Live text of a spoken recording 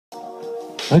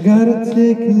I gotta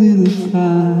take a little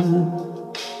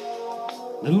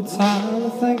time to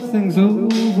think things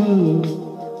over.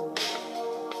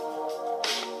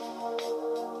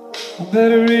 I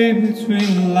better read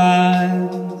between the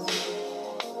lines,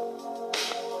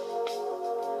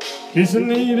 'cause I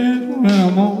need it when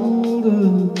I'm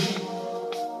older.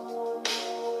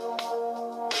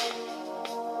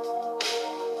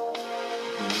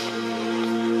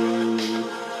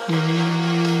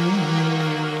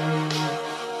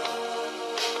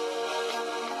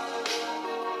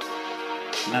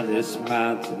 Now this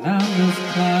mountain I must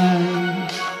climb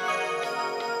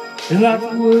is like a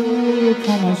weight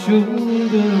upon my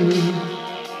shoulder.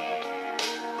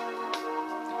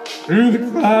 Through the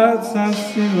clouds I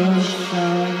see love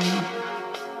shine.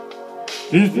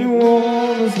 Keeps me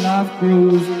warm as life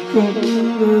grows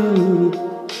colder.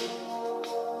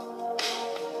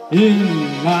 In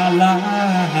my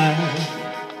life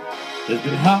there's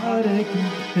been heartache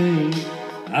and pain.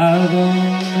 I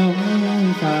don't know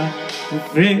if I can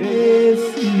face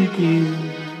it again.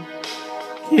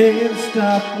 Can't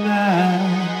stop now.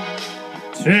 I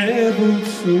traveled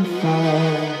so far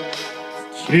to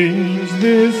change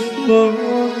this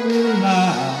lonely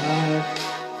life.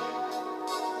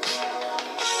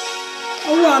 I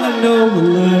wanna know what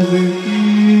love is.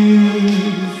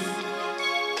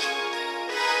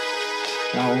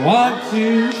 I want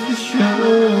you to show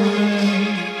me.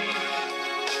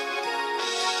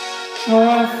 I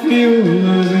wanna feel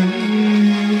love is.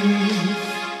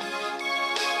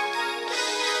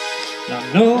 I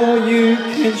know you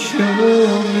can show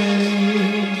me.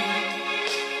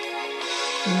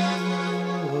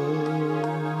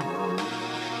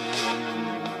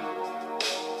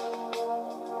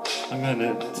 I'm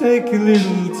gonna take a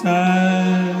little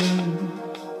time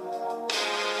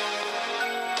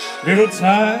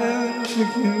to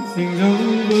think things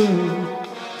over,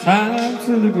 time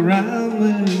to look around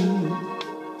me.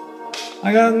 I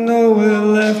got nowhere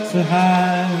left to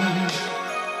hide.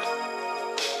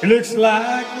 It looks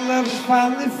like love has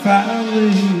finally found me.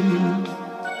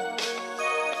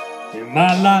 In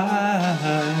my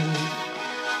life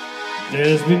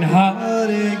there's been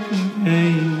heartache and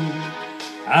pain.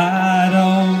 I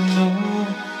don't know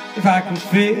if I can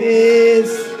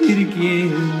face it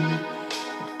again.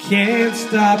 I can't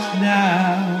stop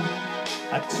now.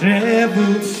 I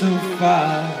traveled so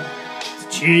far to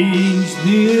change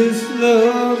this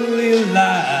lonely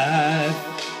life.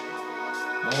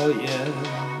 Oh yeah,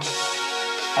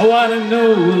 I wanna know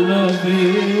what love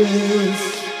is.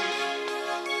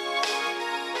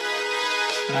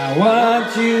 I want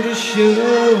you to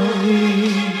show me.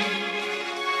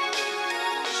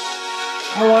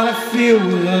 I wanna feel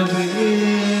what love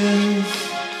is.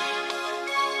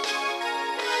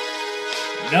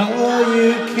 No,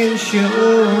 you can show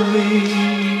me.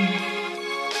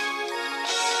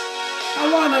 I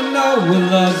wanna know what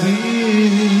love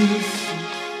is.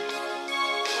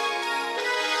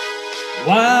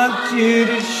 Want you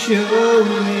to show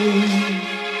me.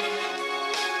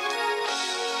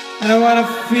 And I wanna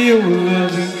feel what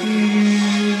love is.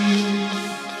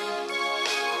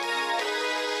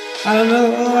 I know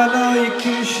you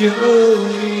can show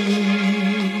me.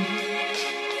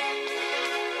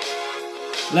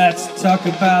 Let's talk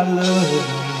about love.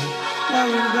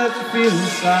 Love that you feel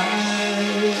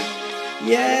inside.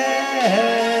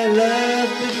 Yeah, love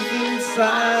that you feel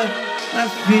inside. I'm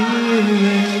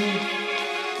feeling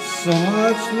so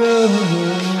much love.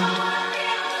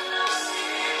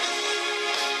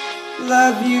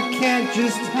 Love you can't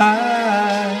just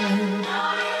hide.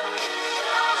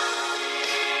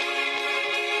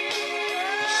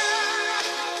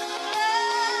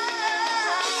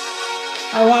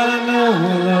 I wanna know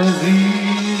what love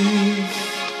is.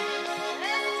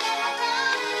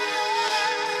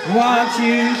 Want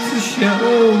you to show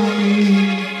me.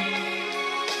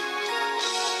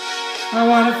 I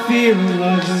wanna feel what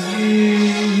love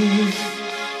is.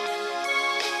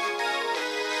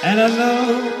 And I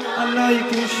know you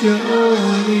can show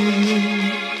me.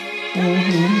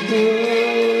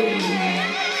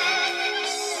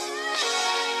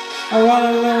 I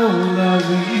wanna know what love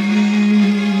is.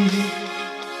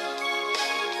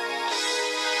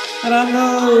 And I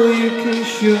know you can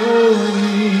show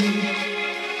me.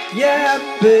 Yeah,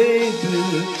 baby,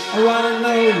 I wanna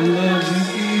know what love is.